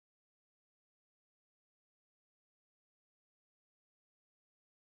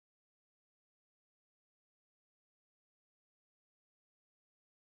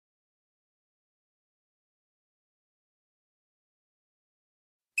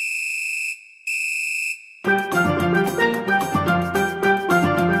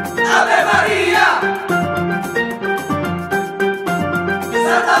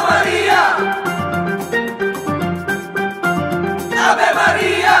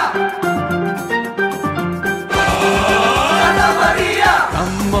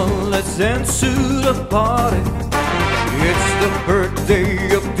the party. It's the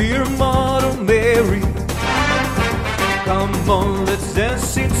birthday of dear Mother Mary. Come on, let's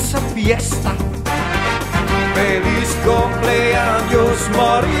dance, it's a fiesta. Feliz cumpleaños,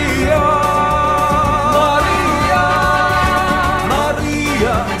 María. María,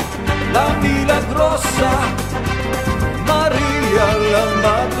 María, la milagrosa. María, la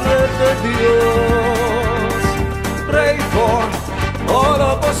Madre de Dios. Pray for all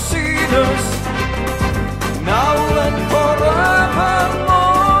of us sinners, now and forevermore.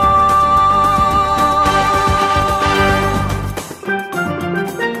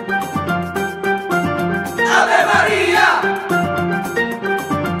 Ave María,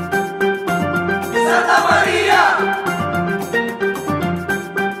 Santa María,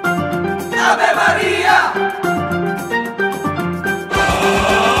 Ave María,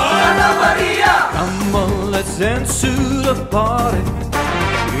 Santa María. Come on, let's dance to the party.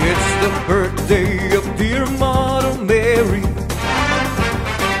 It's the birthday of dear Mother Mary.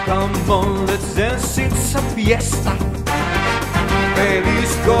 Come on, let's dance, it's a fiesta.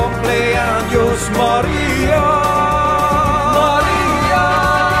 Feliz cumpleaños, María. María,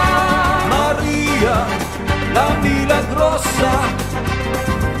 María, la milagrosa.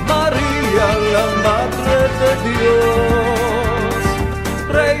 María, la Madre de Dios.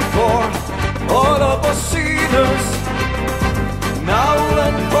 Pray for all of us sinners, now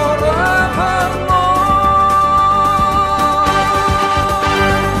and forevermore.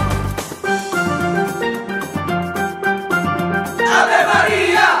 Ave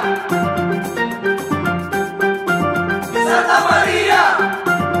María, Santa María,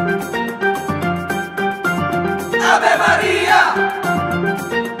 Ave María,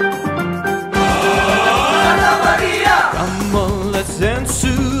 Santa María. Come on, let's dance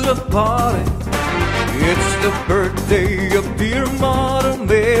to the party. It's the birthday of dear Mother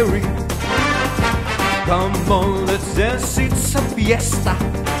Mary. Come on, let's dance, it's a fiesta.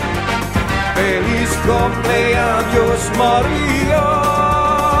 Feliz cumpleaños, María.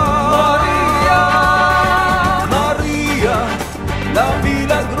 María, María, la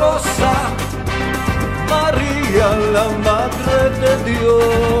milagrosa. María, la Madre de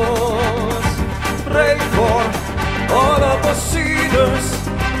Dios. Pray for all of us sinners,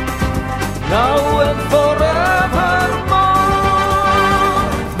 now and forevermore.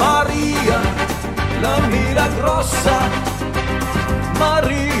 María, la milagrosa.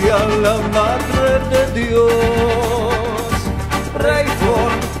 María, la Madre de Dios. Pray for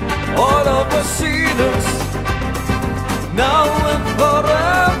all of us sinners, now and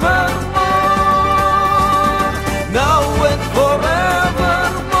forevermore. Now and forevermore.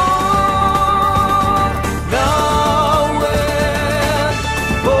 Now and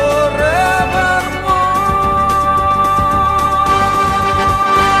forevermore.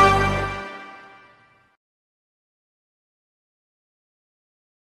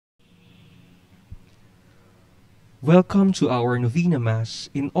 Welcome to our Novena Mass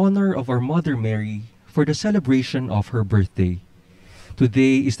in honor of our Mother Mary for the celebration of her birthday.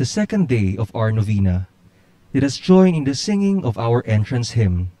 Today is the second day of our novena. Let us join in the singing of our entrance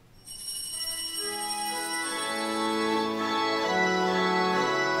hymn.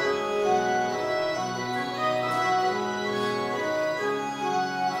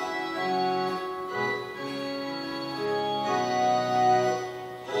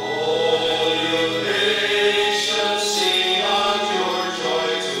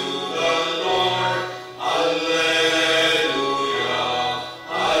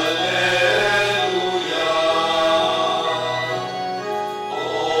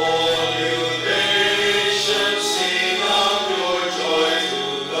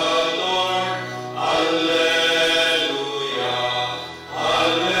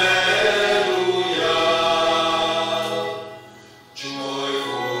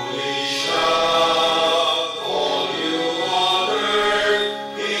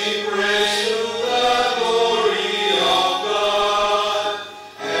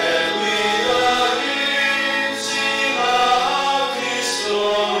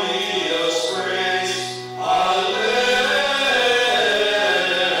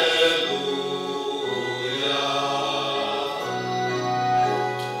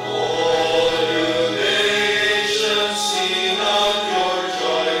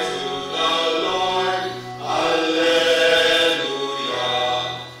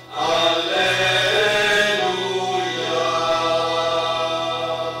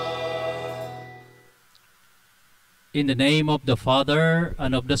 In the name of the Father,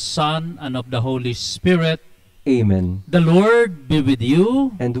 and of the Son, and of the Holy Spirit. Amen. The Lord be with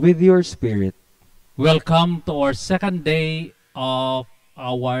you. And with your spirit. Welcome to our second day of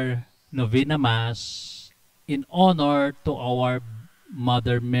our Novena Mass in honor to our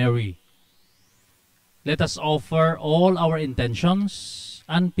Mother Mary. Let us offer all our intentions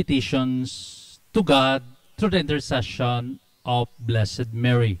and petitions to God through the intercession of Blessed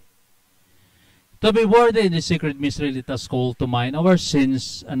Mary. To be worthy in the secret mystery, let us call to mind our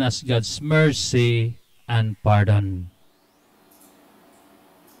sins and ask God's mercy and pardon.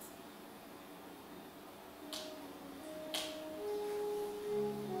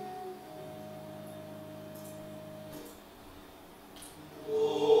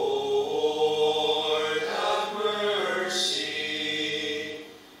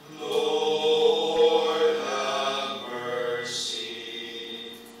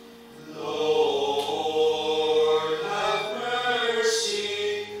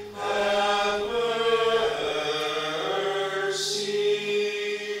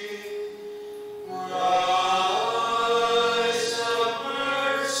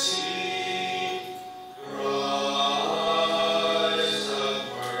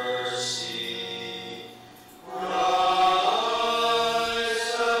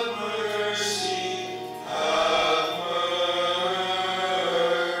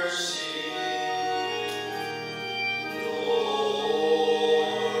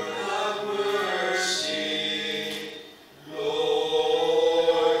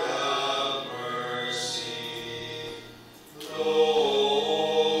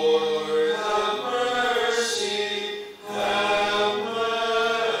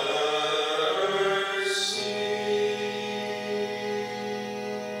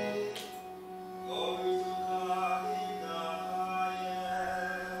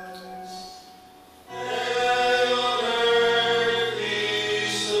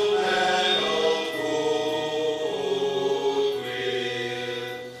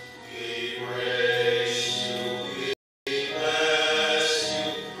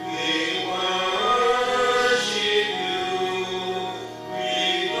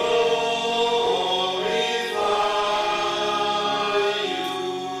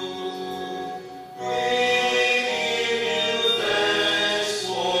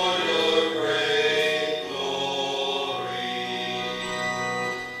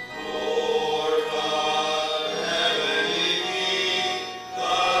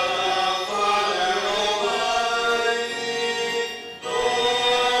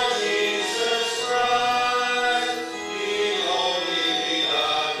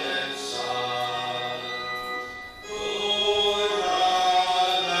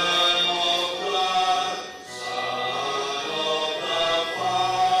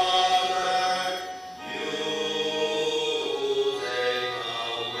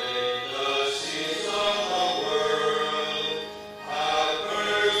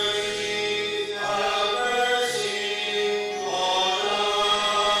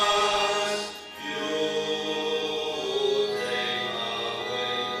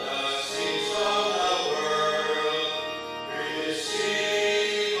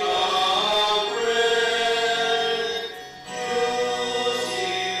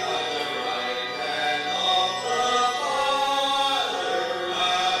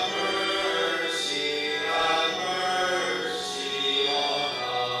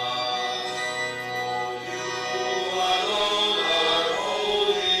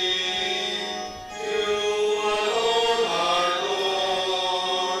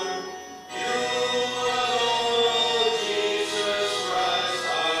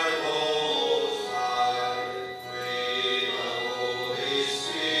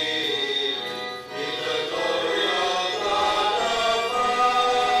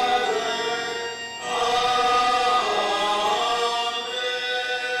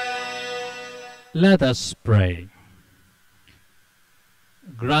 Let us pray.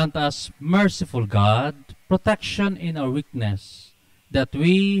 Grant us, merciful God, protection in our weakness, that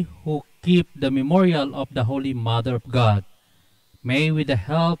we who keep the memorial of the Holy Mother of God may, with the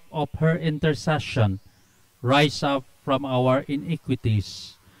help of her intercession, rise up from our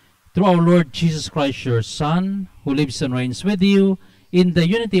iniquities. Through our Lord Jesus Christ, your Son, who lives and reigns with you in the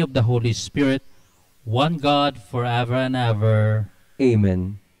unity of the Holy Spirit, one God, forever and ever.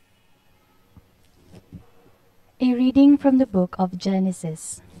 Amen. A reading from the book of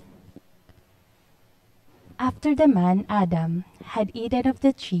Genesis. After the man Adam had eaten of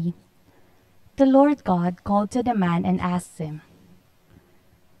the tree, the Lord God called to the man and asked him,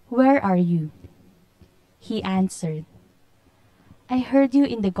 "Where are you?" He answered, "I heard you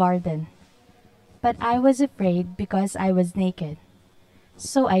in the garden, but I was afraid because I was naked,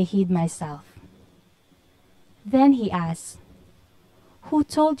 so I hid myself." Then he asked, "Who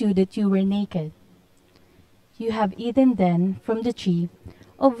told you that you were naked? You have eaten then from the tree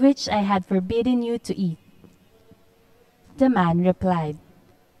of which I had forbidden you to eat?" The man replied,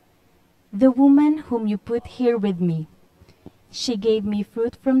 "The woman whom you put here with me, she gave me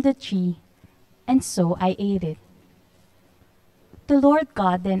fruit from the tree, and so I ate it." The Lord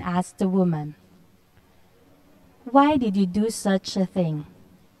God then asked the woman, "Why did you do such a thing?"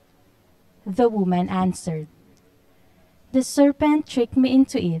 The woman answered, "The serpent tricked me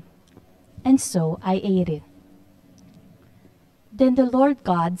into it, and so I ate it." Then the Lord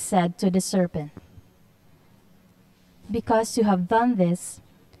God said to the serpent, "Because you have done this,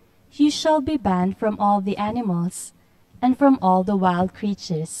 you shall be banned from all the animals and from all the wild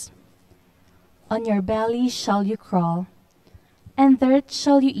creatures. On your belly shall you crawl, and dirt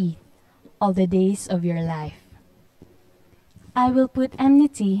shall you eat all the days of your life. I will put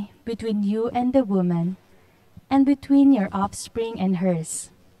enmity between you and the woman, and between your offspring and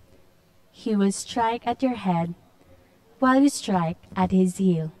hers. He will strike at your head, while you strike at his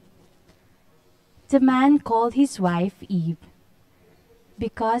heel." The man called his wife Eve,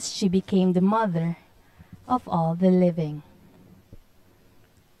 because she became the mother of all the living.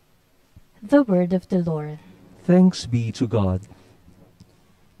 The word of the Lord. Thanks be to God.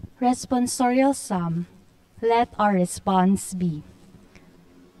 Responsorial Psalm. Let our response be: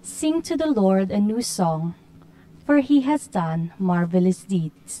 Sing to the Lord a new song, for he has done marvelous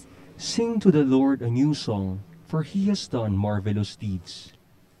deeds. Sing to the Lord a new song, for he has done marvelous deeds.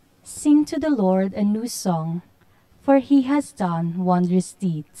 Sing to the Lord a new song, for he has done wondrous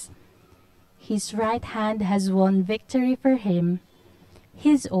deeds. His right hand has won victory for him,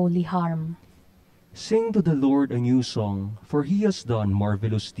 his only harm. Sing to the Lord a new song, for he has done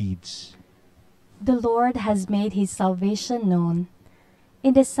marvelous deeds. The Lord has made his salvation known.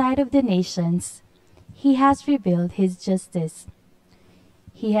 In the sight of the nations, he has revealed his justice.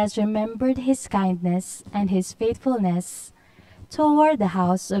 He has remembered his kindness and his faithfulness toward the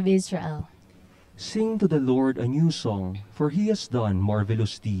house of Israel. Sing to the Lord a new song, for he has done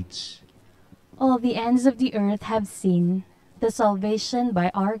marvelous deeds. All the ends of the earth have seen the salvation by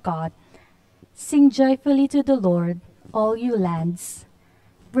our God. Sing joyfully to the Lord, all you lands.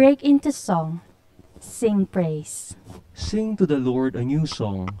 Break into song, sing praise. Sing to the Lord a new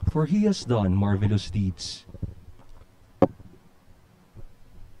song, for he has done marvelous deeds.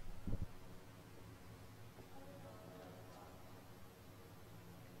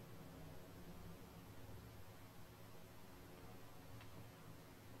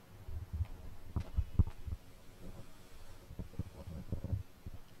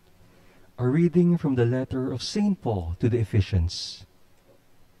 A reading from the letter of St. Paul to the Ephesians.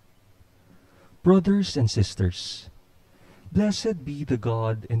 Brothers and sisters, blessed be the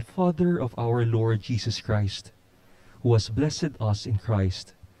God and Father of our Lord Jesus Christ, who has blessed us in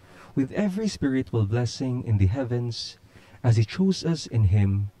Christ with every spiritual blessing in the heavens, as he chose us in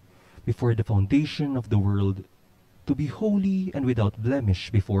him before the foundation of the world, to be holy and without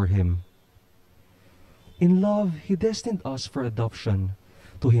blemish before him. In love, he destined us for adoption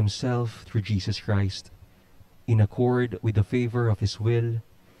to himself through Jesus Christ, in accord with the favor of his will,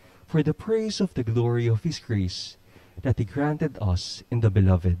 for the praise of the glory of his grace that he granted us in the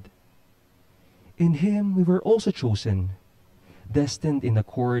Beloved. In him we were also chosen, destined in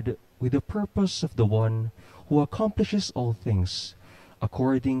accord with the purpose of the one who accomplishes all things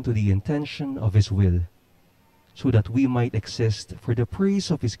according to the intention of his will, so that we might exist for the praise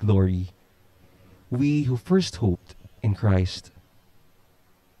of his glory, we who first hoped in Christ.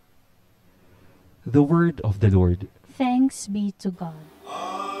 The word of the Lord. Thanks be to God.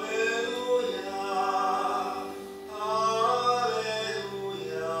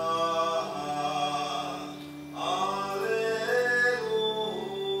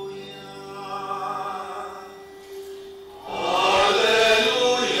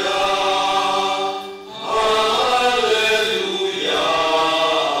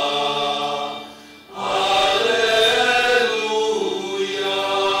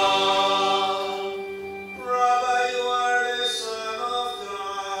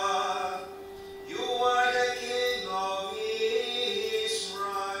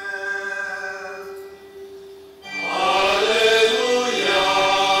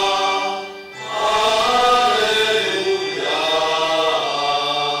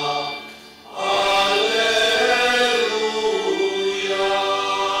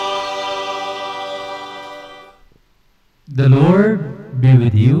 The Lord be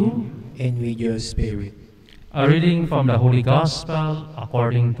with you. And with your spirit. A reading from the Holy Gospel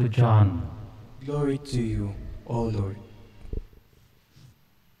according to John. Glory to you, O Lord.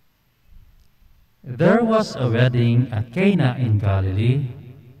 There was a wedding at Cana in Galilee,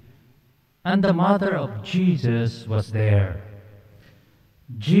 and the mother of Jesus was there.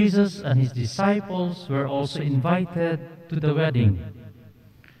 Jesus and his disciples were also invited to the wedding.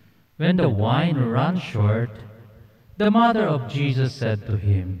 When the wine ran short, the mother of Jesus said to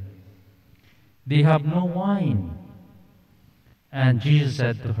him, "They have no wine." And Jesus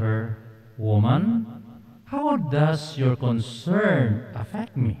said to her, "Woman, how does your concern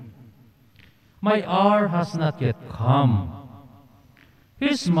affect me? My hour has not yet come."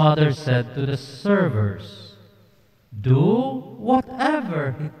 His mother said to the servers, "Do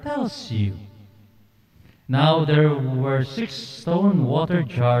whatever he tells you." Now there were 6 stone water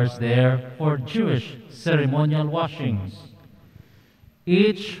jars there for Jewish ceremonial washings,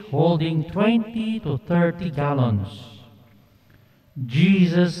 each holding 20 to 30 gallons.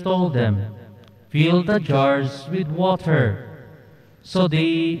 Jesus told them, "Fill the jars with water." So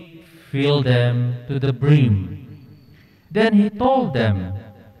they filled them to the brim. Then he told them,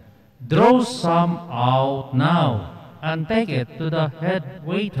 "Draw some out now and take it to the head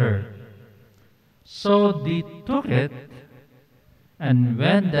waiter." So they took it, and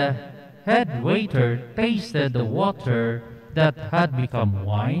when the head waiter tasted the water that had become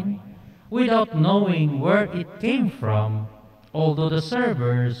wine, without knowing where it came from, although the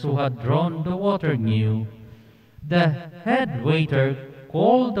servers who had drawn the water knew, the head waiter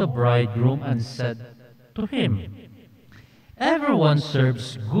called the bridegroom and said to him, "Everyone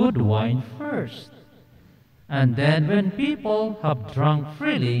serves good wine first, and then when people have drunk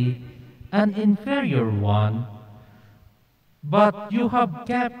freely, an inferior one, but you have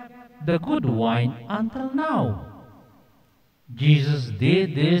kept the good wine until now." Jesus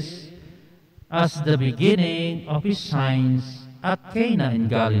did this as the beginning of his signs at Cana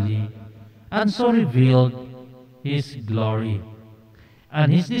in Galilee, and so revealed his glory.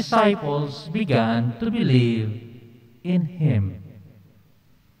 And his disciples began to believe in him.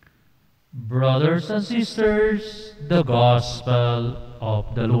 Brothers and sisters, the Gospel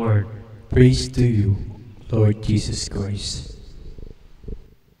of the Lord. Praise to you, Lord Jesus Christ.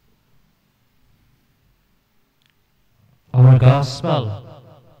 Our Gospel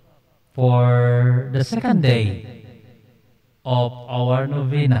for the second day of our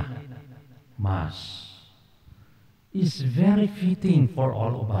Novena Mass is very fitting for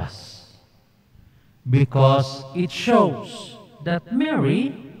all of us, because it shows that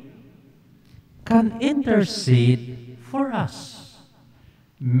Mary can intercede for us.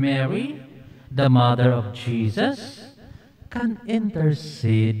 Mary, the mother of Jesus, can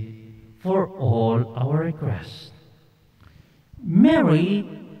intercede for all our requests. Mary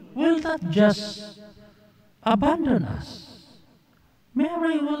will not just abandon us.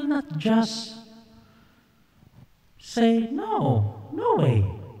 Mary will not just say, "No, no way."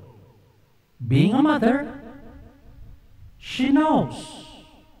 Being a mother, she knows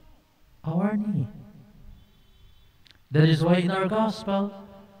our need. That is why in our Gospel,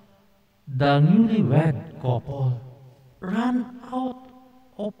 the newlywed couple ran out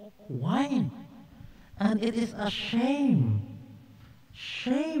of wine. And it is a shame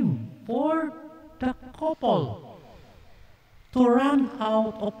for the couple to run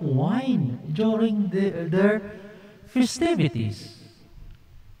out of wine during their festivities.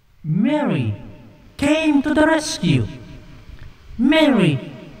 Mary came to the rescue.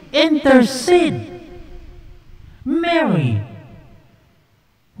 Mary intercede. Mary,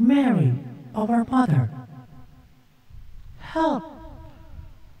 our mother, help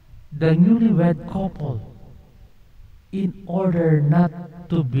the newlywed couple in order not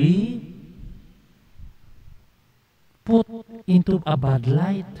to be put into a bad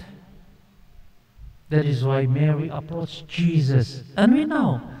light. That is why Mary approached Jesus. And we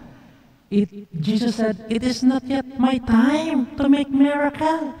know, Jesus said, "It is not yet my time to make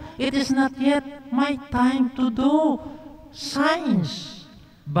miracle. It is not yet my time to do signs."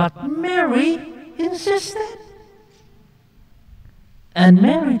 But Mary insisted. And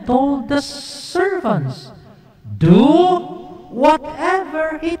Mary told the servants, "Do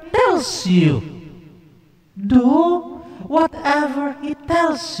whatever he tells you. Do whatever he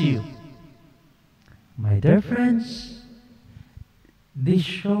tells you." My dear friends, this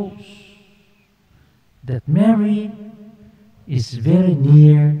shows that Mary is very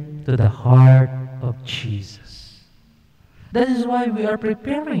near to the heart of Jesus. That is why we are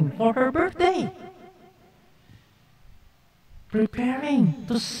preparing for her birthday. Preparing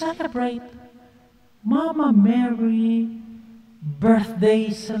to celebrate Mama Mary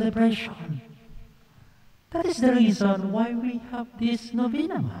birthday celebration. That is the reason why we have this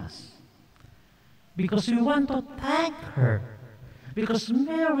Novena Mass. Because we want to thank her. Because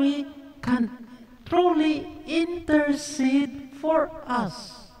Mary can truly intercede for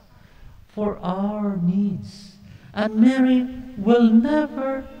us, for our needs. And Mary will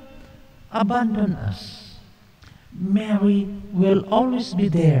never abandon us. Mary will always be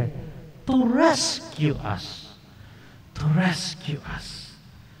there to rescue us, to rescue us,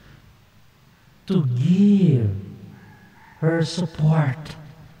 to give her support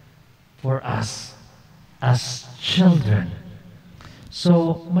for us as children.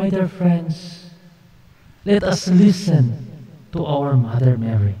 So, my dear friends, let us listen to our Mother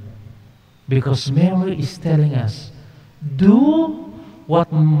Mary, because Mary is telling us, do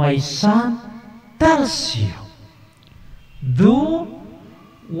what my son tells you. Do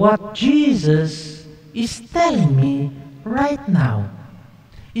what Jesus is telling me right now,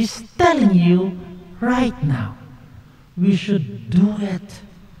 is telling you right now. We should do it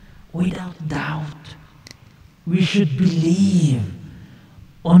without doubt. We should believe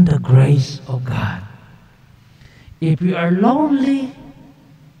on the grace of God. If we are lonely,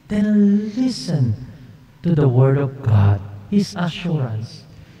 then listen to the Word of God, His assurance.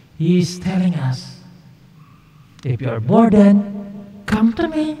 He is telling us, if you are burdened, come to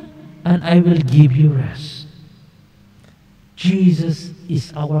me and I will give you rest. Jesus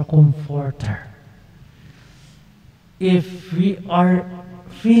is our comforter. If we are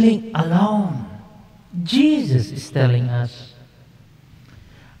feeling alone, Jesus is telling us,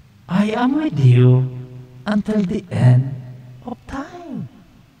 I am with you until the end of time.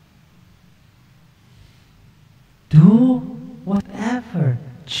 Do whatever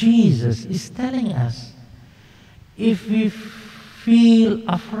Jesus is telling us. If we feel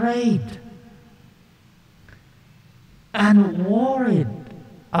afraid and worried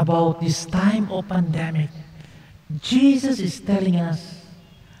about this time of pandemic, Jesus is telling us,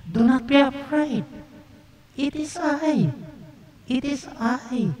 do not be afraid. It is I. It is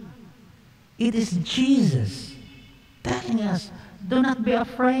I. It is Jesus telling us, do not be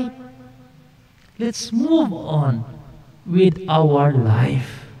afraid. Let's move on with our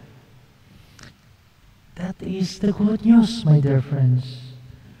life. That is the good news, my dear friends.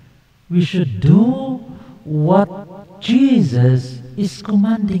 We should do what Jesus is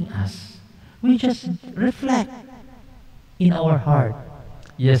commanding us. We just reflect in our heart.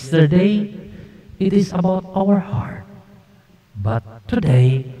 Yesterday, it is about our heart. But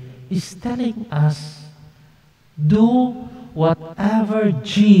today is telling us, do whatever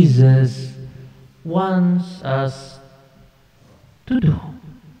Jesus wants us to do.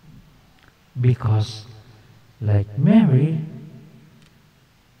 Because, like Mary,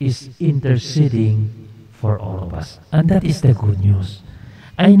 is interceding for all of us. And that is the good news.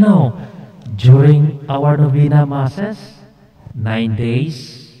 I know, during our Novena Masses, 9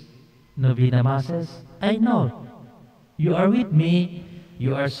 days, Novena Masses, I know, you are with me,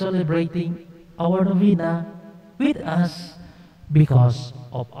 you are celebrating our Novena with us because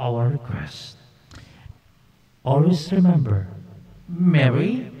of our request. Always remember,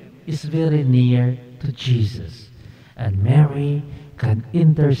 Mary is very near to Jesus, and Mary can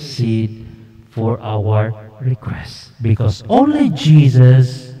intercede for our request, because only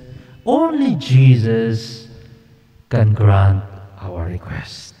Jesus can grant our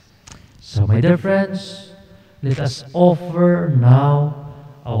request. So, my dear friends, let us offer now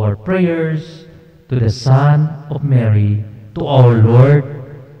our prayers to the Son of Mary, to our Lord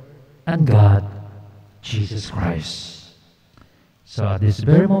and God, Jesus Christ. So at this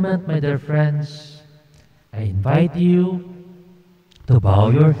very moment, my dear friends, I invite you to bow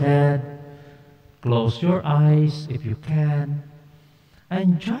your head, close your eyes if you can,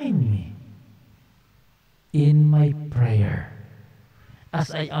 and join me in my prayer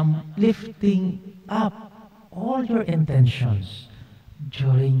as I am lifting up all your intentions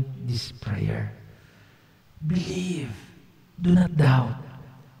during this prayer. Believe, do not doubt.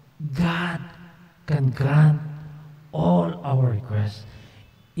 God can grant all our requests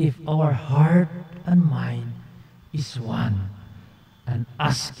if our heart and mind is one, and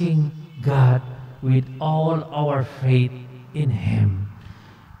asking God with all our faith in Him.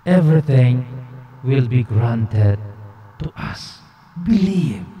 Everything will be granted to us.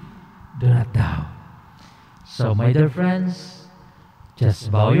 Believe, do not doubt. So, my dear friends,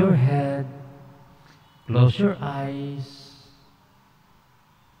 just bow your head, close your eyes,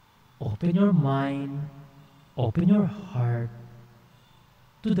 open your mind, open your heart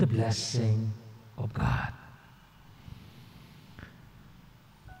to the blessing of God.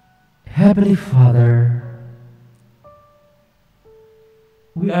 Heavenly Father,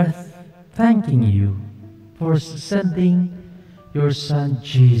 we are thanking you for sending your Son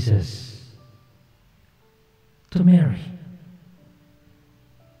Jesus to Mary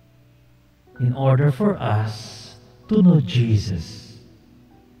in order for us to know Jesus,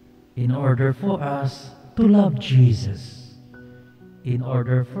 in order for us to love Jesus, in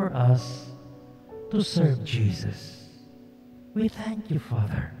order for us to serve Jesus. We thank you,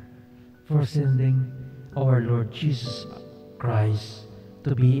 Father, for sending our Lord Jesus Christ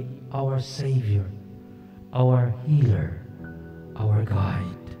to be our Savior, our healer, our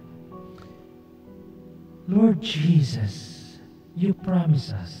guide. Lord Jesus, you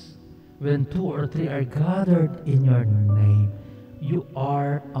promise us, when two or three are gathered in your name, you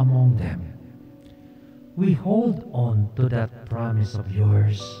are among them. We hold on to that promise of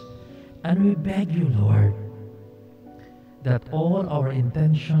yours, and we beg you, Lord, that all our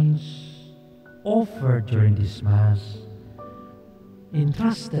intentions offered during this Mass,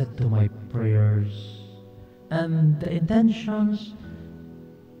 entrusted to my prayers, and the intentions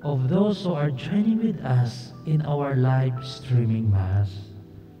of those who are joining with us in our live streaming Mass,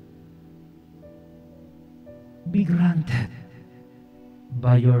 be granted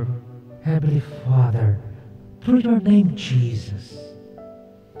by your Heavenly Father through your name, Jesus.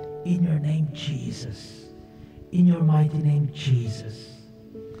 In your name, Jesus. In your mighty name, Jesus.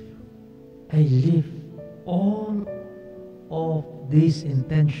 I lift all of these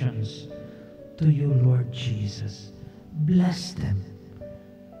intentions to you, Lord Jesus. Bless them.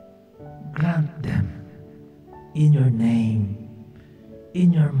 Grant them in your name,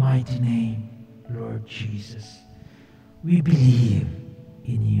 in your mighty name, Lord Jesus. We believe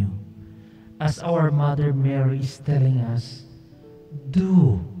in you. As our Mother Mary is telling us,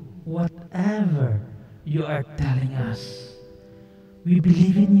 do whatever you are telling us. We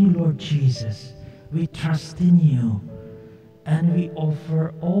believe in you, Lord Jesus. We trust in you. And we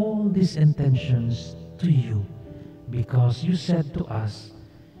offer all these intentions to you, because you said to us,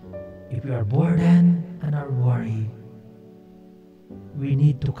 if we are burdened and are worried, we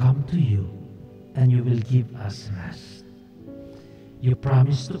need to come to you, and you will give us rest. You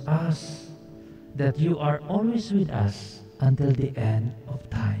promise to us that you are always with us until the end of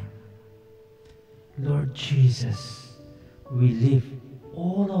time. Lord Jesus, we lift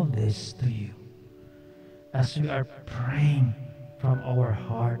all of this to you as we are praying from our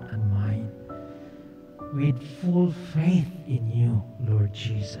heart and mind with full faith in you, Lord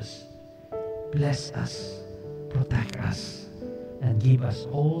Jesus. Bless us, protect us, and give us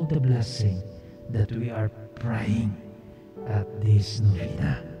all the blessing that we are praying at this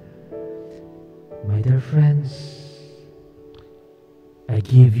novena. My dear friends, I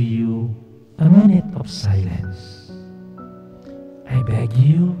give you a minute of silence. I beg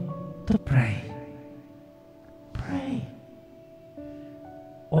you to pray. Pray.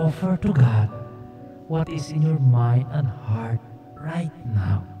 Offer to God what is in your mind and heart right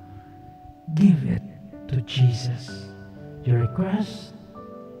now. Give it to Jesus. Your request,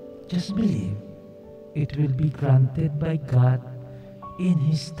 just believe it will be granted by God in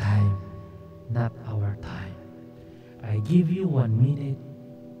His time, not our time. I give you 1 minute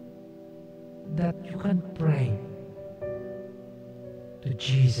that you can pray to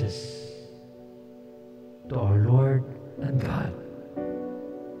Jesus, to our Lord and God.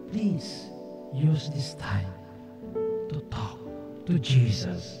 Please use this time to talk to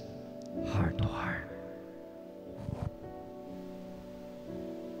Jesus heart to heart.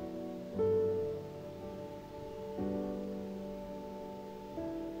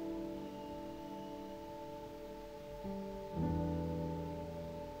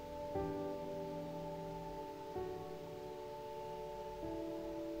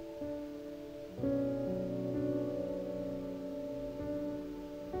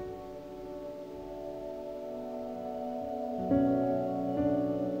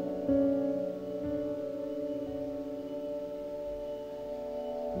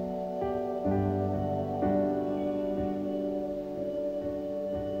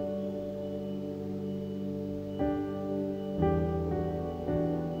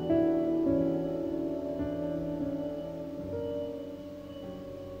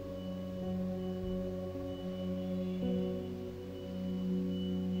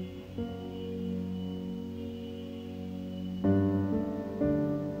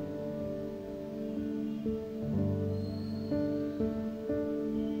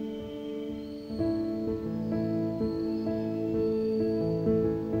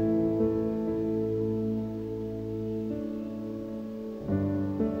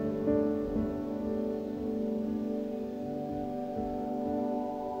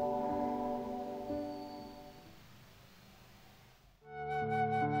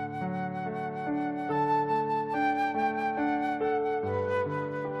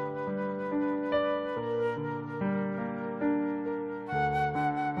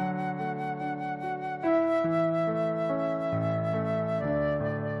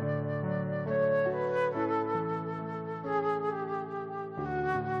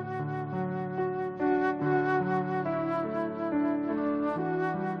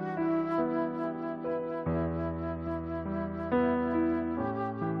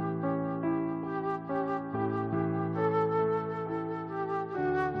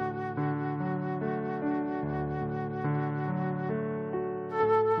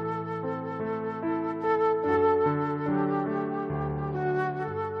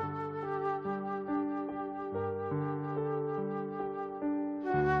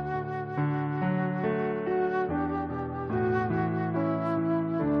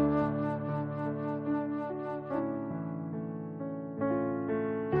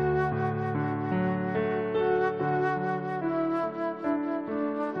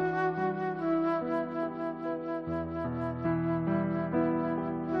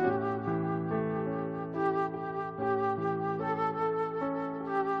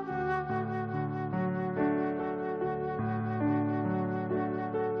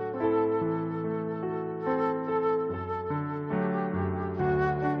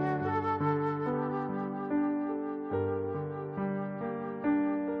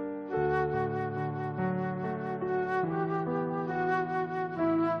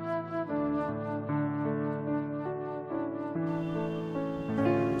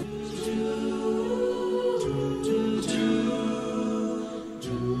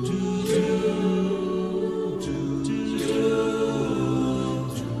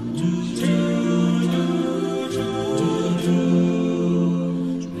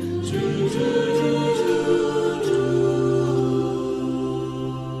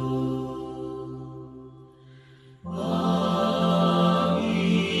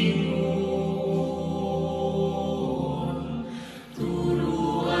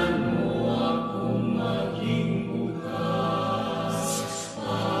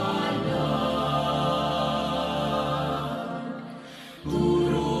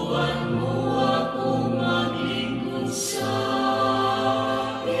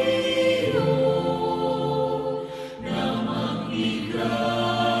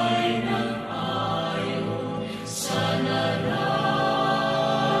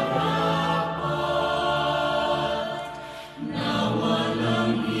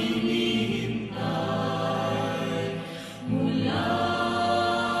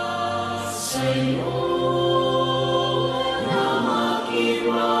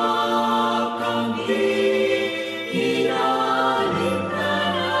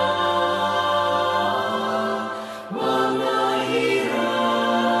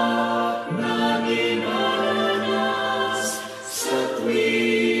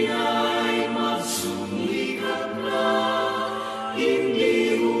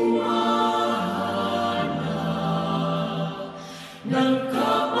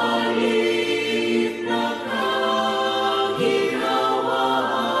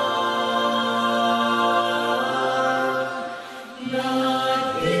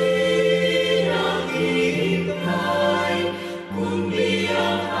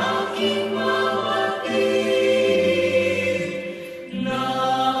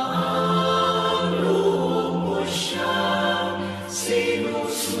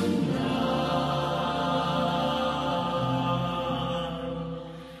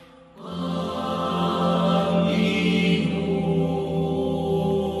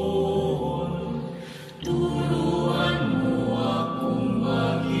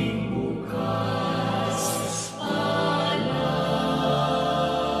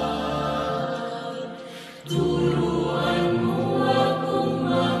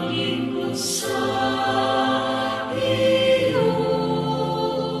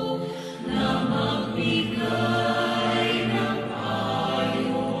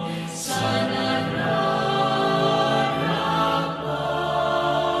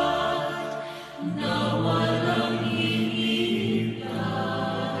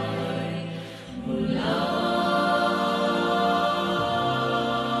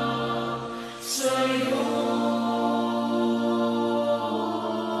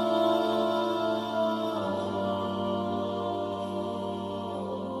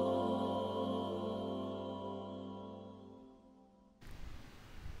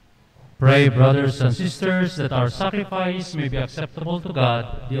 Pray, brothers and sisters, that our sacrifice may be acceptable to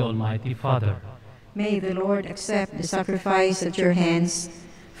God, the Almighty Father. May the Lord accept the sacrifice at your hands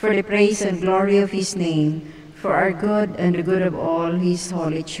for the praise and glory of his name, for our good and the good of all his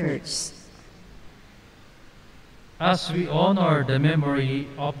holy church. As we honor the memory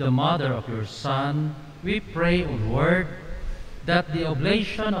of the mother of your Son, we pray, O Lord, that the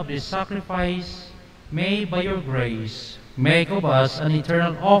oblation of this sacrifice may, by your grace, make of us an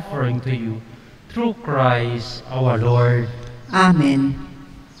eternal offering to you, through Christ our Lord. Amen.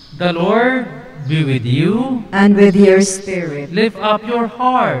 The Lord be with you. And with your spirit. Lift up your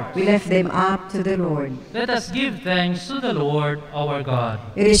heart. We lift them up to the Lord. Let us give thanks to the Lord our God.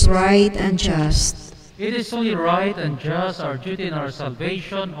 It is right and just. It is only right and just, our duty and our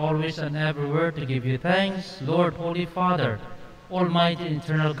salvation, always and everywhere to give you thanks, Lord, Holy Father, Almighty and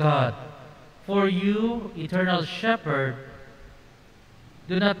eternal God. For you, eternal shepherd,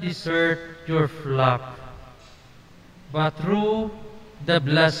 do not desert your flock, but through the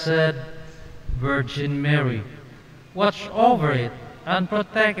Blessed Virgin Mary, watch over it and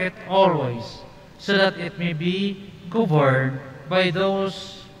protect it always, so that it may be governed by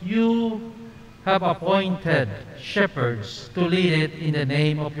those you have appointed shepherds to lead it in the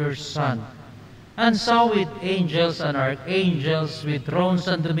name of your Son. And so with angels and archangels, with thrones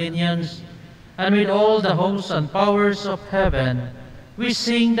and dominions, and with all the hosts and powers of heaven, we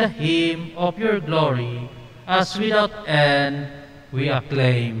sing the hymn of your glory, as without end we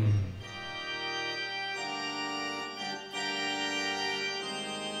acclaim.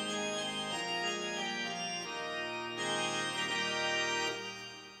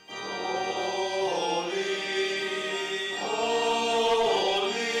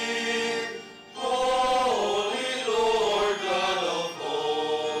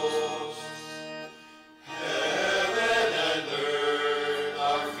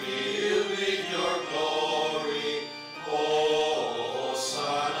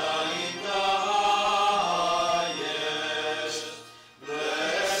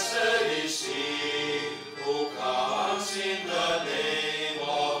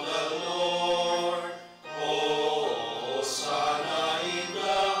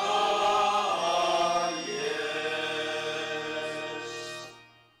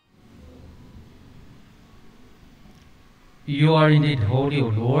 You are indeed holy, O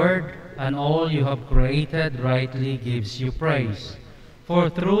Lord, and all you have created rightly gives you praise. For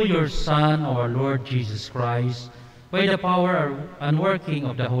through your Son, our Lord Jesus Christ, by the power and working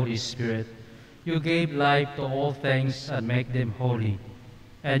of the Holy Spirit, you gave life to all things and make them holy.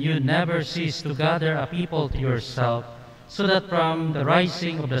 And you never cease to gather a people to yourself, so that from the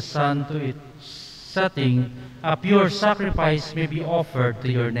rising of the sun to its setting, a pure sacrifice may be offered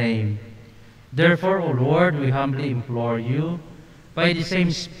to your name. Therefore, O Lord, we humbly implore you, by the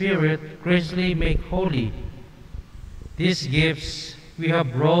same Spirit graciously make holy. These gifts we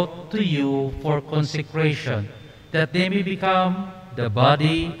have brought to you for consecration, that they may become the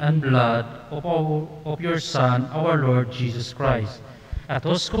body and blood of your Son, our Lord Jesus Christ, at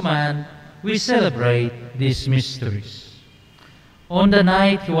whose command we celebrate these mysteries. On the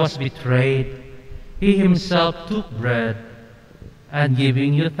night he was betrayed, he himself took bread, and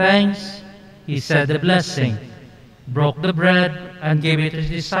giving you thanks, he said the blessing, broke the bread, and gave it to his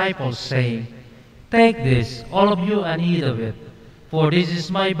disciples, saying, "Take this, all of you, and eat of it, for this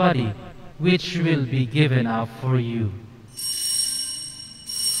is my body, which will be given up for you."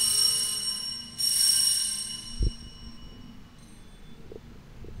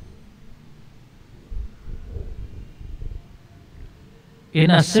 In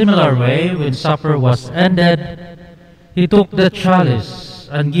a similar way, when supper was ended, he took the chalice,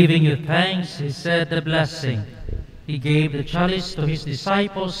 and giving you thanks, he said the blessing. He gave the chalice to his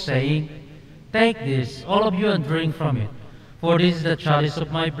disciples, saying, "Take this, all of you, and drink from it, for this is the chalice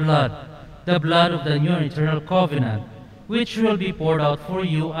of my blood, the blood of the new and eternal covenant, which will be poured out for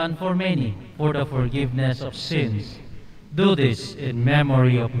you and for many, for the forgiveness of sins. Do this in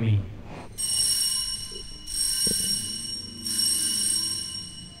memory of me."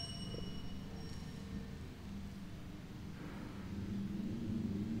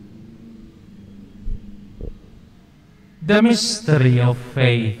 The mystery of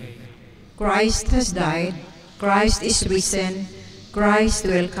faith. Christ has died, Christ is risen, Christ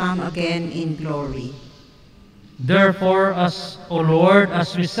will come again in glory. Therefore, O Lord,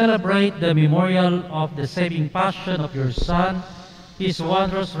 as we celebrate the memorial of the saving passion of your Son, his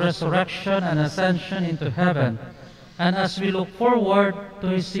wondrous resurrection and ascension into heaven, and as we look forward to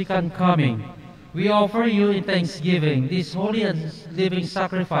his second coming, we offer you in thanksgiving this holy and living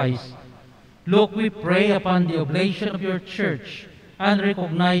sacrifice. Look, we pray, upon the oblation of your church, and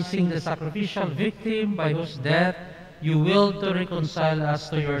recognizing the sacrificial victim by whose death you willed to reconcile us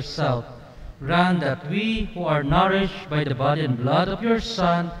to yourself. Grant that we, who are nourished by the body and blood of your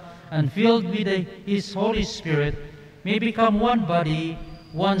Son, and filled with his Holy Spirit, may become one body,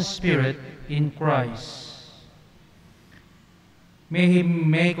 one spirit in Christ. May he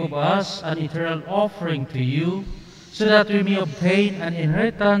make of us an eternal offering to you, so that we may obtain an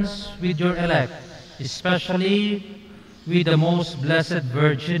inheritance with your elect, especially with the most blessed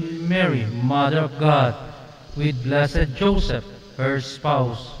Virgin Mary, Mother of God, with blessed Joseph, her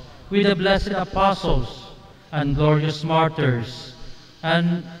spouse, with the blessed apostles and glorious martyrs,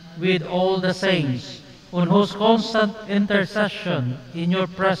 and with all the saints, on whose constant intercession in your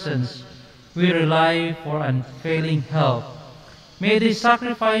presence we rely for unfailing help. May the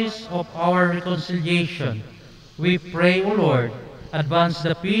sacrifice of our reconciliation, we pray, O Lord, advance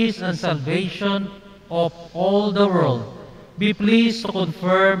the peace and salvation of all the world. Be pleased to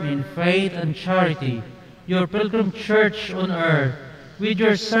confirm in faith and charity your pilgrim church on earth, with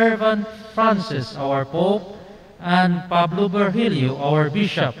your servant Francis, our Pope, and Pablo Virgilio, our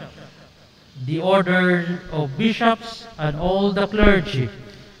Bishop, the order of bishops, and all the clergy,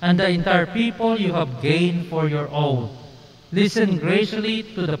 and the entire people you have gained for your own. Listen graciously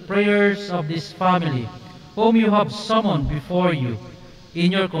to the prayers of this family, whom you have summoned before you.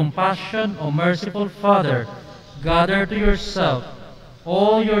 In your compassion, O merciful Father, gather to yourself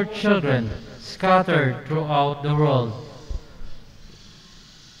all your children scattered throughout the world.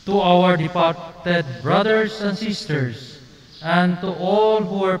 To our departed brothers and sisters, and to all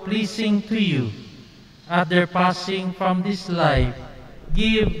who are pleasing to you, at their passing from this life,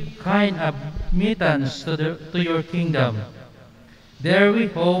 give kind admittance to your kingdom. There we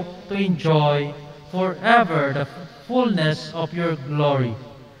hope to enjoy forever the fullness of your glory.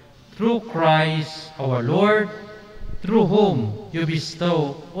 Through Christ our Lord, through whom you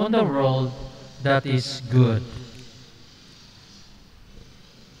bestow on the world that is good.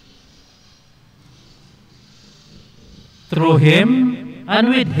 Through him, and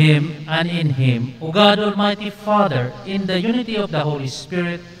with him, and in him, O God Almighty Father, in the unity of the Holy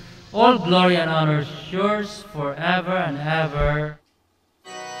Spirit, all glory and honor is yours forever and ever.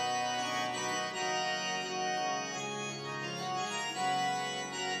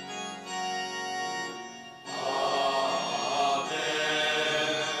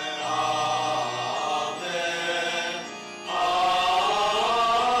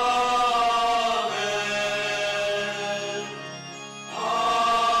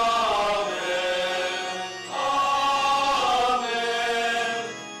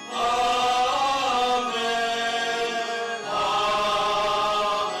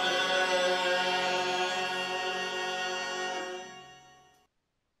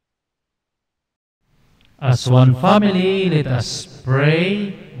 As one family, let us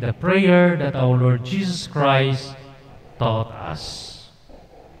pray the prayer that our Lord Jesus Christ taught us.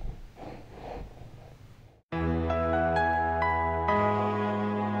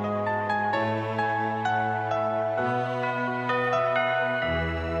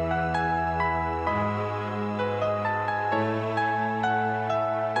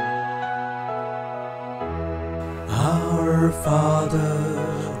 Our Father,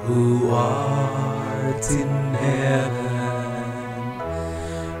 who art in heaven,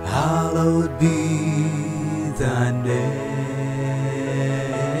 hallowed be thy name.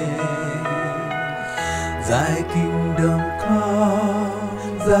 Thy kingdom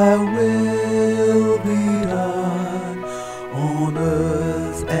come, thy will be done, on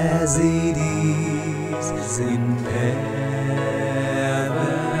earth as it is in heaven.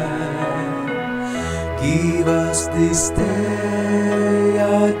 Give us this day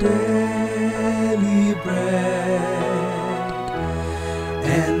our daily bread,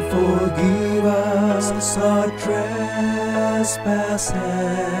 and forgive us our trespasses,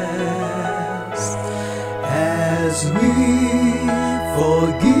 as we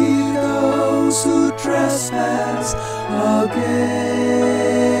forgive those who trespass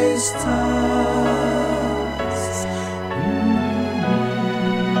against us.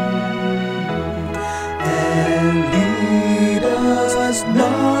 And lead us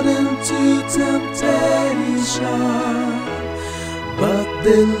not into temptation, but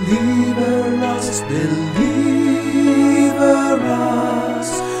deliver us from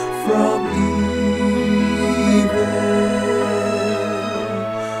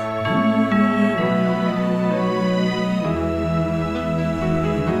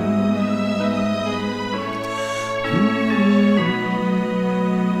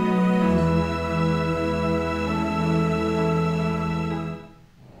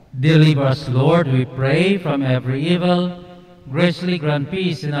Deliver us, Lord, we pray, from every evil. Graciously grant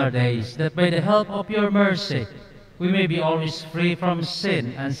peace in our days, that by the help of your mercy we may be always free from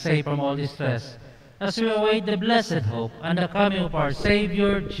sin and safe from all distress, as we await the blessed hope and the coming of our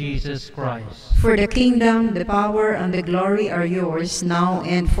Savior, Jesus Christ. For the kingdom, the power, and the glory are yours, now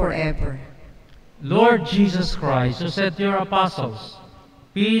and forever. Lord Jesus Christ, who said to your apostles,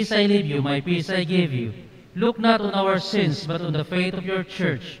 "Peace I leave you, my peace I give you," look not on our sins, but on the faith of your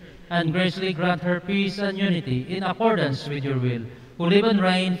church, and graciously grant her peace and unity in accordance with your will, who live and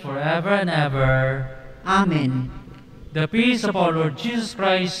reign forever and ever. Amen. The peace of our Lord Jesus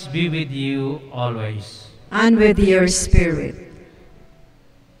Christ be with you always. And with your spirit.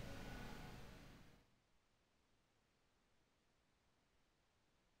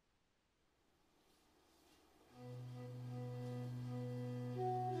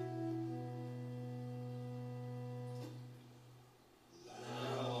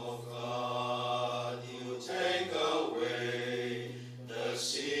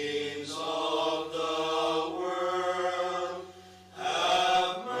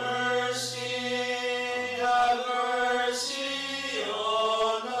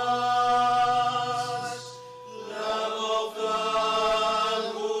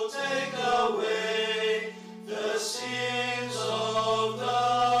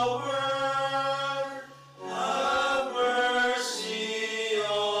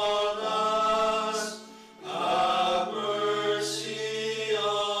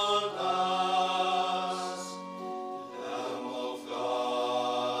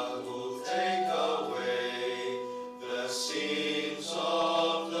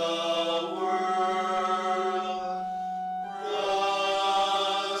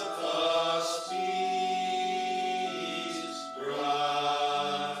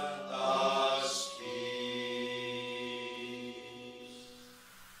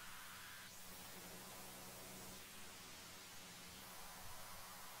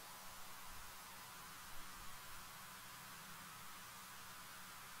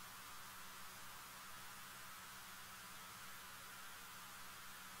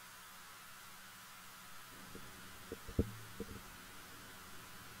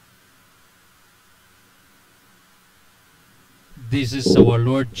 This is our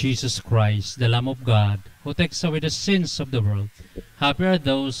Lord Jesus Christ, the Lamb of God, who takes away the sins of the world. Happy are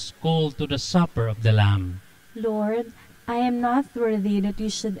those called to the supper of the Lamb. Lord, I am not worthy that you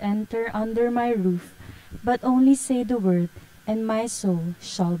should enter under my roof, but only say the word, and my soul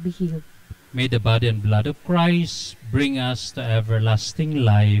shall be healed. May the body and blood of Christ bring us to everlasting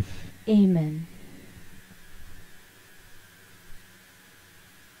life. Amen.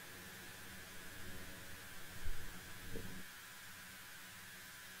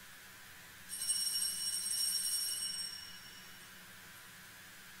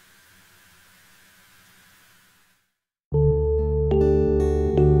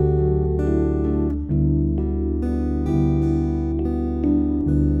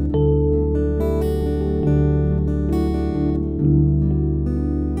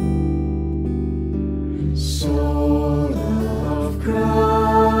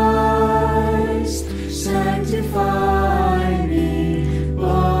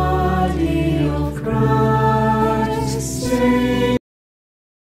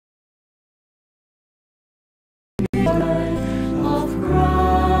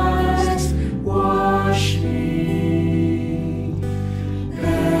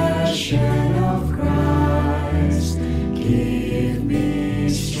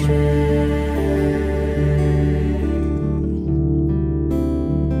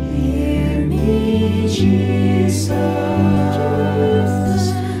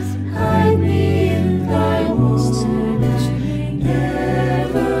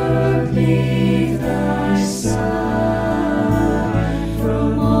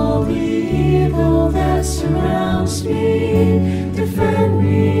 defend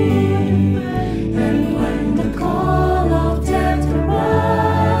me. And when the call of death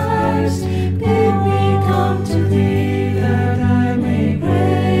arrives, bid me come to thee, that I may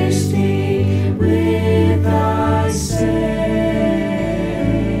praise thee with thy saints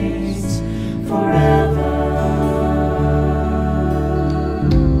forever.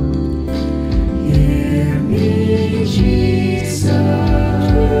 Hear me, Jesus,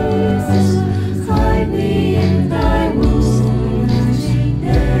 hide me in thy wounds,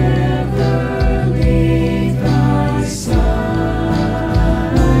 never leave thy side.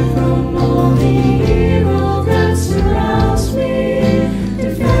 From all the evil that surrounds me,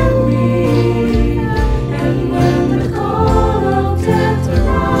 defend me. And when the call of death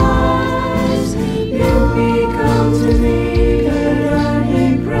arrives, bid me come to thee, that I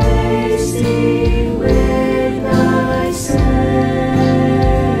may praise thee with thy saints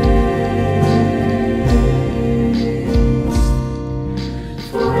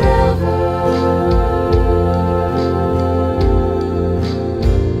forever.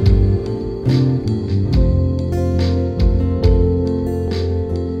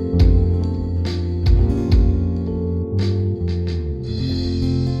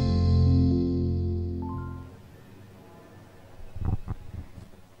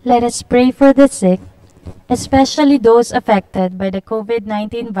 Let us pray for the sick, especially those affected by the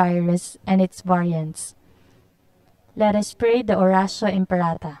COVID-19 virus and its variants. Let us pray the Oratio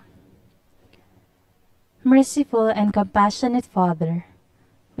Imperata. Merciful and compassionate Father,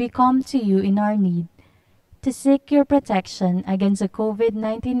 we come to you in our need to seek your protection against the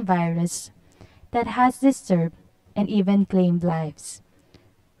COVID-19 virus that has disturbed and even claimed lives.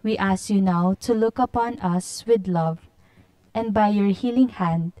 We ask you now to look upon us with love and by your healing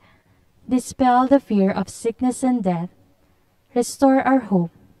hand, dispel the fear of sickness and death, restore our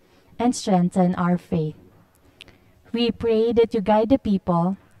hope, and strengthen our faith. We pray that you guide the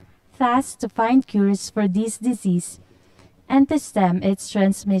people thus to find cures for this disease and to stem its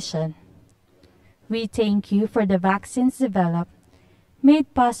transmission. We thank you for the vaccines developed,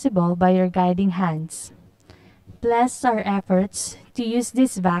 made possible by your guiding hands. Bless our efforts to use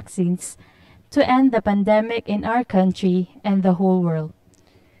these vaccines to end the pandemic in our country and the whole world.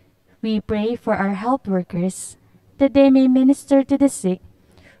 We pray for our health workers that they may minister to the sick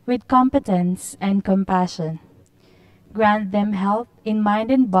with competence and compassion. Grant them health in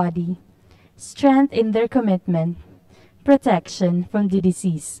mind and body, strength in their commitment, protection from the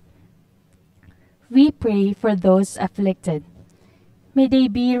disease. We pray for those afflicted. May they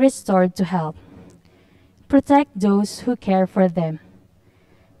be restored to health. Protect those who care for them.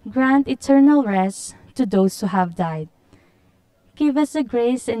 Grant eternal rest to those who have died. Give us the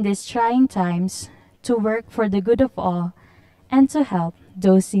grace in these trying times to work for the good of all and to help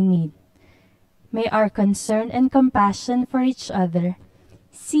those in need. May our concern and compassion for each other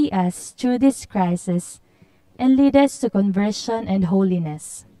see us through this crisis and lead us to conversion and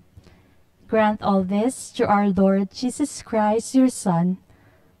holiness. Grant all this through our Lord Jesus Christ, your Son,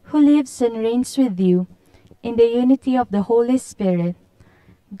 who lives and reigns with you in the unity of the Holy Spirit,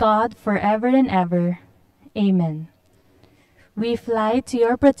 God forever and ever. Amen. We fly to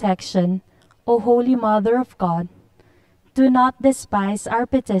your protection, O Holy Mother of God. Do not despise our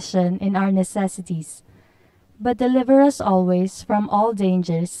petition in our necessities, but deliver us always from all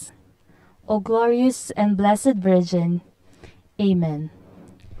dangers. O glorious and blessed Virgin. Amen.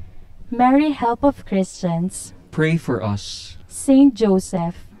 Mary, help of Christians, Pray for us. Saint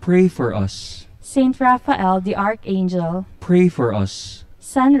Joseph, Pray for us. Saint Raphael the Archangel, Pray for us.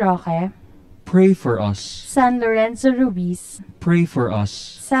 San Roque, Pray for us. San Lorenzo Ruiz, Pray for us.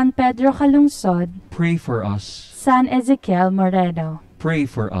 San Pedro Calungsod, Pray for us. San Ezequiel Moreno. Pray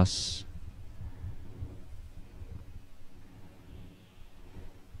for us.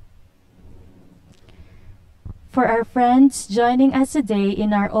 For our friends joining us today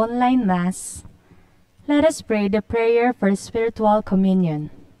in our online Mass, let us pray the prayer for spiritual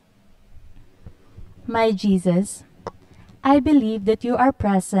communion. My Jesus, I believe that you are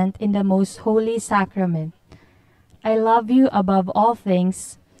present in the most holy sacrament. I love you above all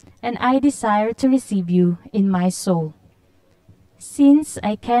things, and I desire to receive you in my soul. Since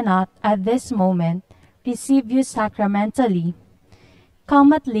I cannot at this moment receive you sacramentally,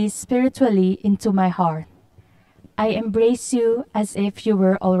 come at least spiritually into my heart. I embrace you as if you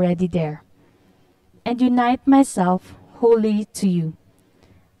were already there, and unite myself wholly to you.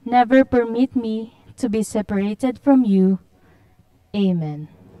 Never permit me to be separated from you. Amen.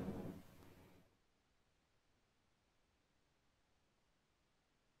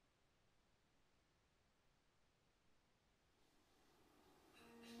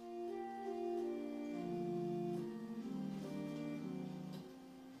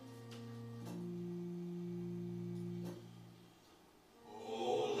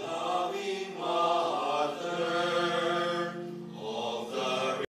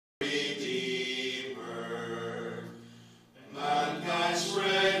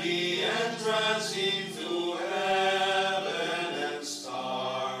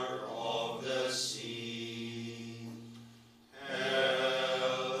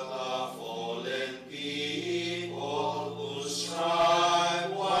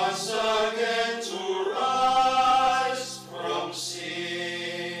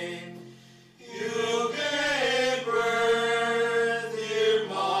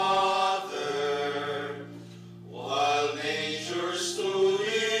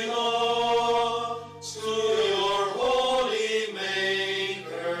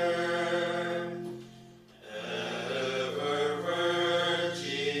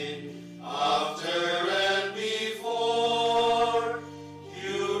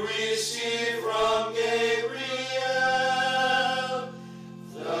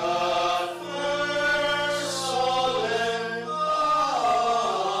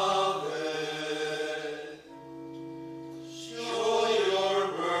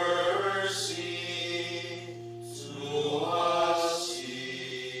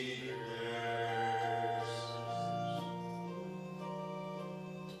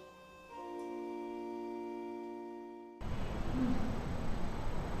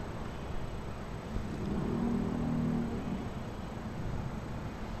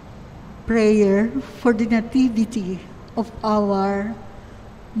 Prayer for the Nativity of our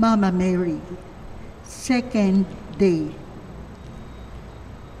Mama Mary. Second day.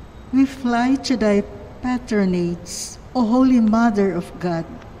 We fly to thy patronage, O Holy Mother of God.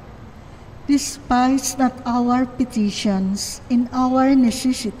 Despise not our petitions in our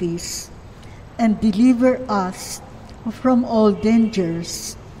necessities, and deliver us from all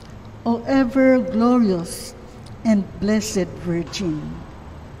dangers, O ever glorious and blessed Virgin.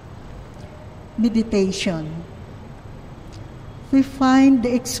 Meditation. We find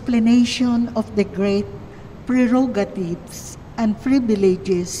the explanation of the great prerogatives and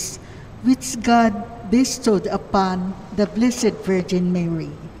privileges which God bestowed upon the Blessed Virgin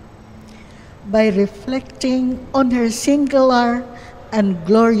Mary. By reflecting on her singular and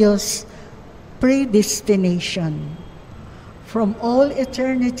glorious predestination, from all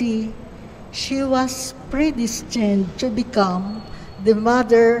eternity, she was predestined to become the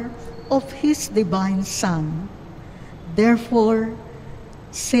mother of his divine Son. Therefore,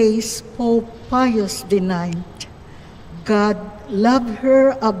 says Pope Pius IX, God loved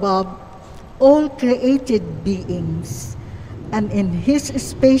her above all created beings, and in his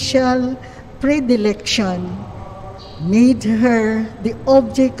special predilection made her the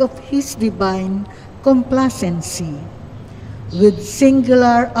object of his divine complacency. With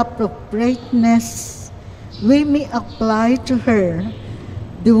singular appropriateness, we may apply to her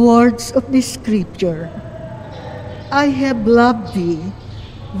the words of the Scripture, I have loved thee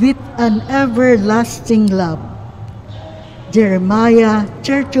with an everlasting love. Jeremiah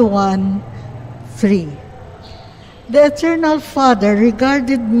 31:3. The Eternal Father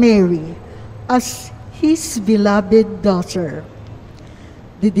regarded Mary as his beloved daughter.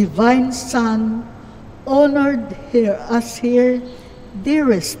 The Divine Son honored her as her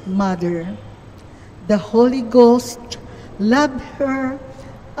dearest mother. The Holy Ghost loved her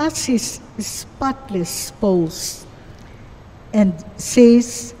as his spotless spouse. And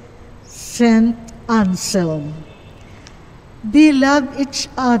says Saint Anselm, they love each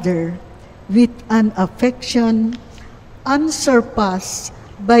other with an affection unsurpassed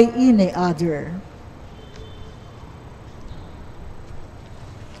by any other.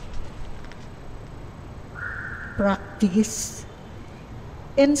 Practice.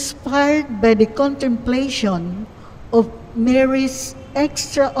 Inspired by the contemplation of Mary's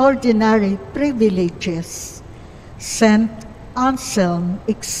extraordinary privileges, Saint Anselm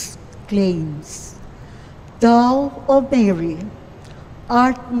exclaims, Thou, O Mary,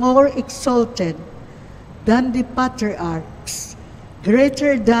 art more exalted than the patriarchs,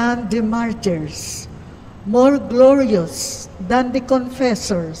 greater than the martyrs, more glorious than the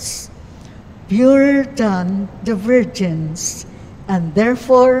confessors, purer than the virgins, and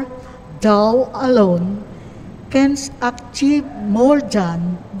therefore thou alone canst achieve more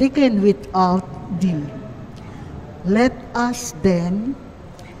than they can without thee. Let us then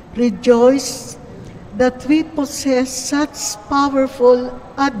rejoice that we possess such powerful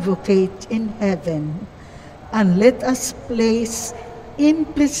advocate in heaven, and let us place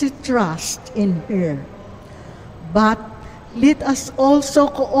implicit trust in her. But let us also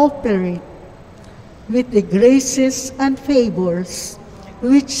cooperate with the graces and favors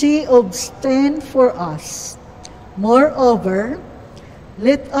which she obtained for us. Moreover,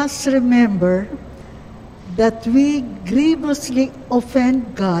 let us remember that we grievously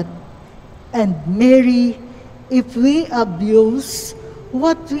offend God and Mary if we abuse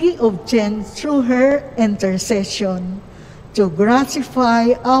what we obtain through her intercession to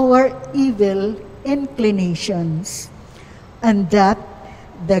gratify our evil inclinations, and that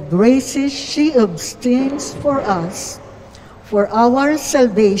the graces she obtains for us, for our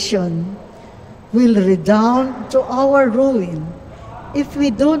salvation, will redound to our ruin if we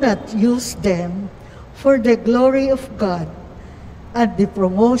do not use them for the glory of God and the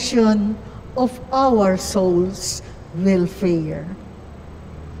promotion of our souls' welfare.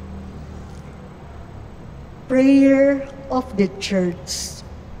 Prayer of the Church.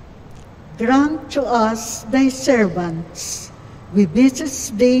 Grant to us, thy servants, we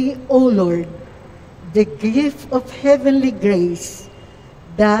beseech thee, O Lord, the gift of heavenly grace,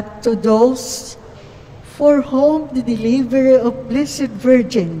 that to those for whom the delivery of Blessed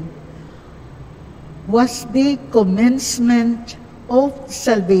Virgin was the commencement of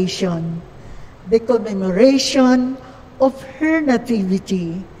salvation, the commemoration of her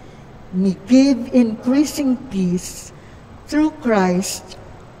nativity, may give increasing peace through Christ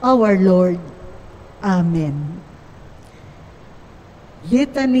our Lord. Amen.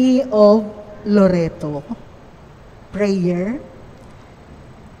 Litany of Loreto. Prayer.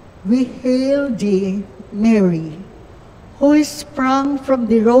 We hail thee, Mary, who is sprung from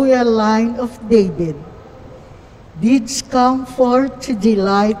the royal line of David, didst come forth to the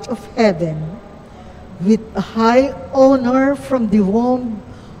light of heaven, with a high honor from the womb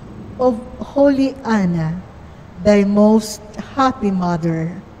of holy Anna, thy most happy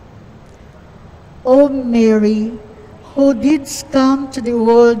mother. O Mary, who didst come to the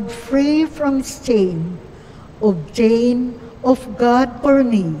world free from stain, obtain of God for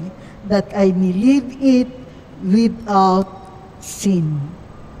me, that I may live it without sin.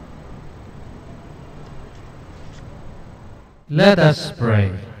 Let us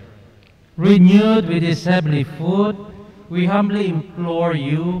pray. Renewed with this heavenly food, we humbly implore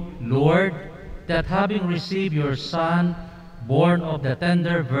you, Lord, that having received your Son, born of the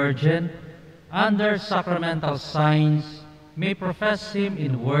tender Virgin, under sacramental signs, may profess him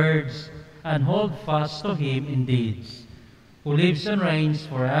in words and hold fast to him in deeds, who lives and reigns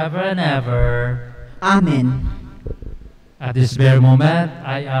forever and ever. Amen. At this very moment,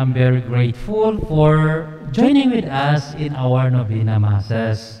 I am very grateful for joining with us in our Novena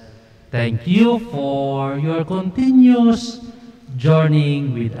Masses. Thank you for your continuous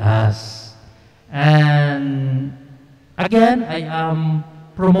journeying with us. And again, I am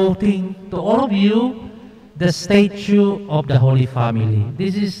promoting to all of you the statue of the Holy Family.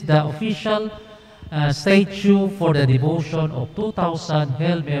 This is the official statue for the devotion of 2,000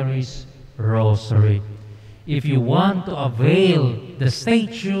 Hail Marys Rosary. If you want to avail the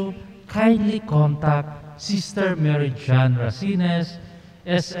statue, kindly contact Sister Mary Jan Racines,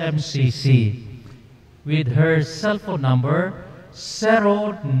 SMCC, with her cell phone number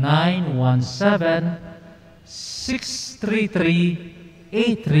 0917 633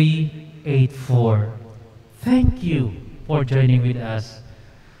 8384. Thank you for joining with us.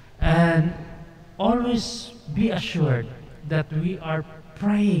 And always be assured that we are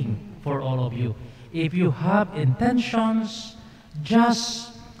praying for all of you. If you have intentions,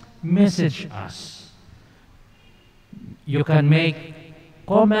 just message us. You can make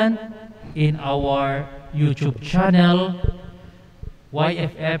comment in our YouTube channel,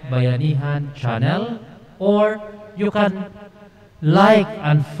 YFF Bayanihan channel, or you can like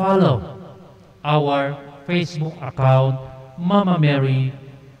and follow our Facebook account, Mama Mary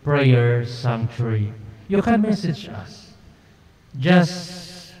Prayer Sanctuary. You can message us.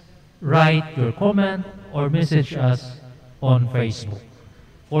 Just write your comment or message us on Facebook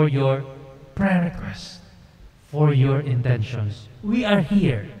for your prayer request, for your intentions. We are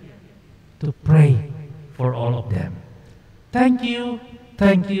here to pray for all of them. Thank you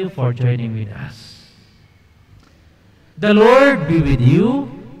for joining with us. The Lord be with you.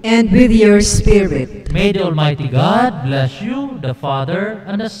 And with your spirit. May the Almighty God bless you, the Father,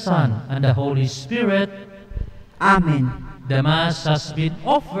 and the Son, and the Holy Spirit. Amen. The Mass has been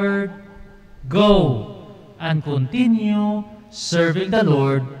offered. Go and continue serving the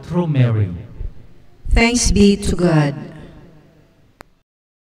Lord through Mary. Thanks be to God.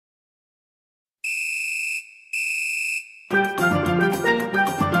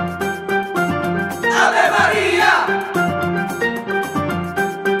 Ave Maria!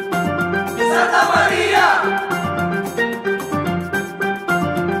 Santa Maria!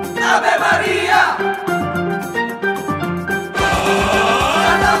 Ave Maria!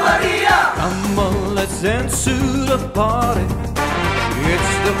 Santa Maria! Come on, let's dance to the party.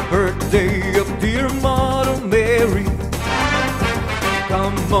 It's the birthday of dear Mother Mary.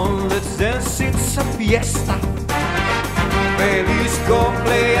 Come on, let's dance, it's a fiesta. Feliz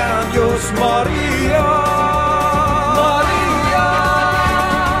cumpleaños, María. María,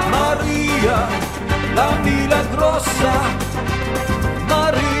 María, la milagrosa.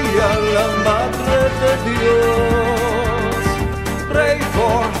 María, la Madre de Dios. Pray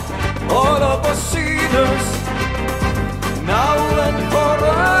for all of us sinners, now and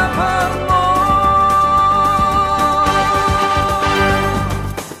forevermore.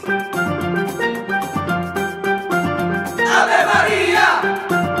 Ave Maria!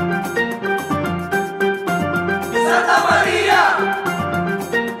 Santa Maria!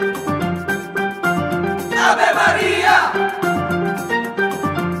 Ave Maria!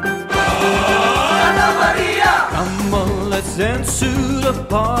 Santa Maria! Come on, let's dance to the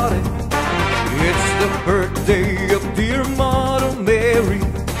party. It's the birthday of dear Mother Mary.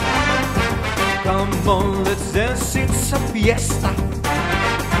 Come on, let's dance, it's a fiesta.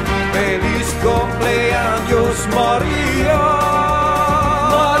 Feliz cumpleaños, María.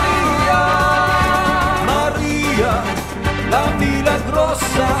 María, María, la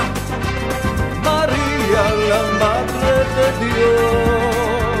milagrosa. María, la Madre de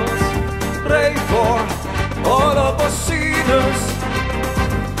Dios. Pray for all of us sinners,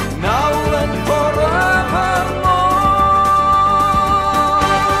 now and forevermore.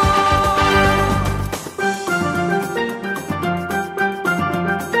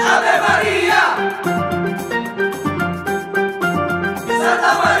 Ave Maria,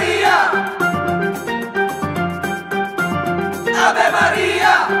 Santa Maria, Ave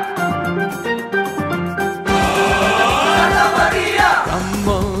Maria, Santa Maria. Come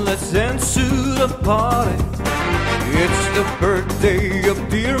on, let's dance to the party. It's the birthday of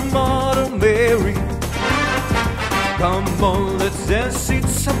dear Mother Mary. Come on, let's dance,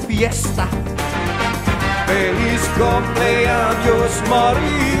 it's a fiesta. Feliz cumpleaños,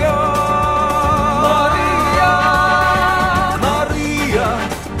 María. María, María,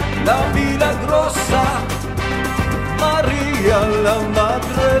 la milagrosa. María, la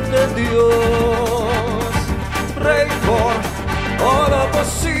Madre de Dios. Pray for all of us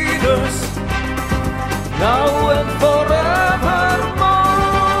sinners, now and forevermore.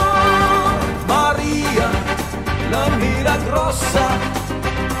 María, la milagrosa.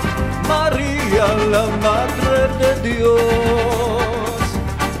 María, la Madre de Dios.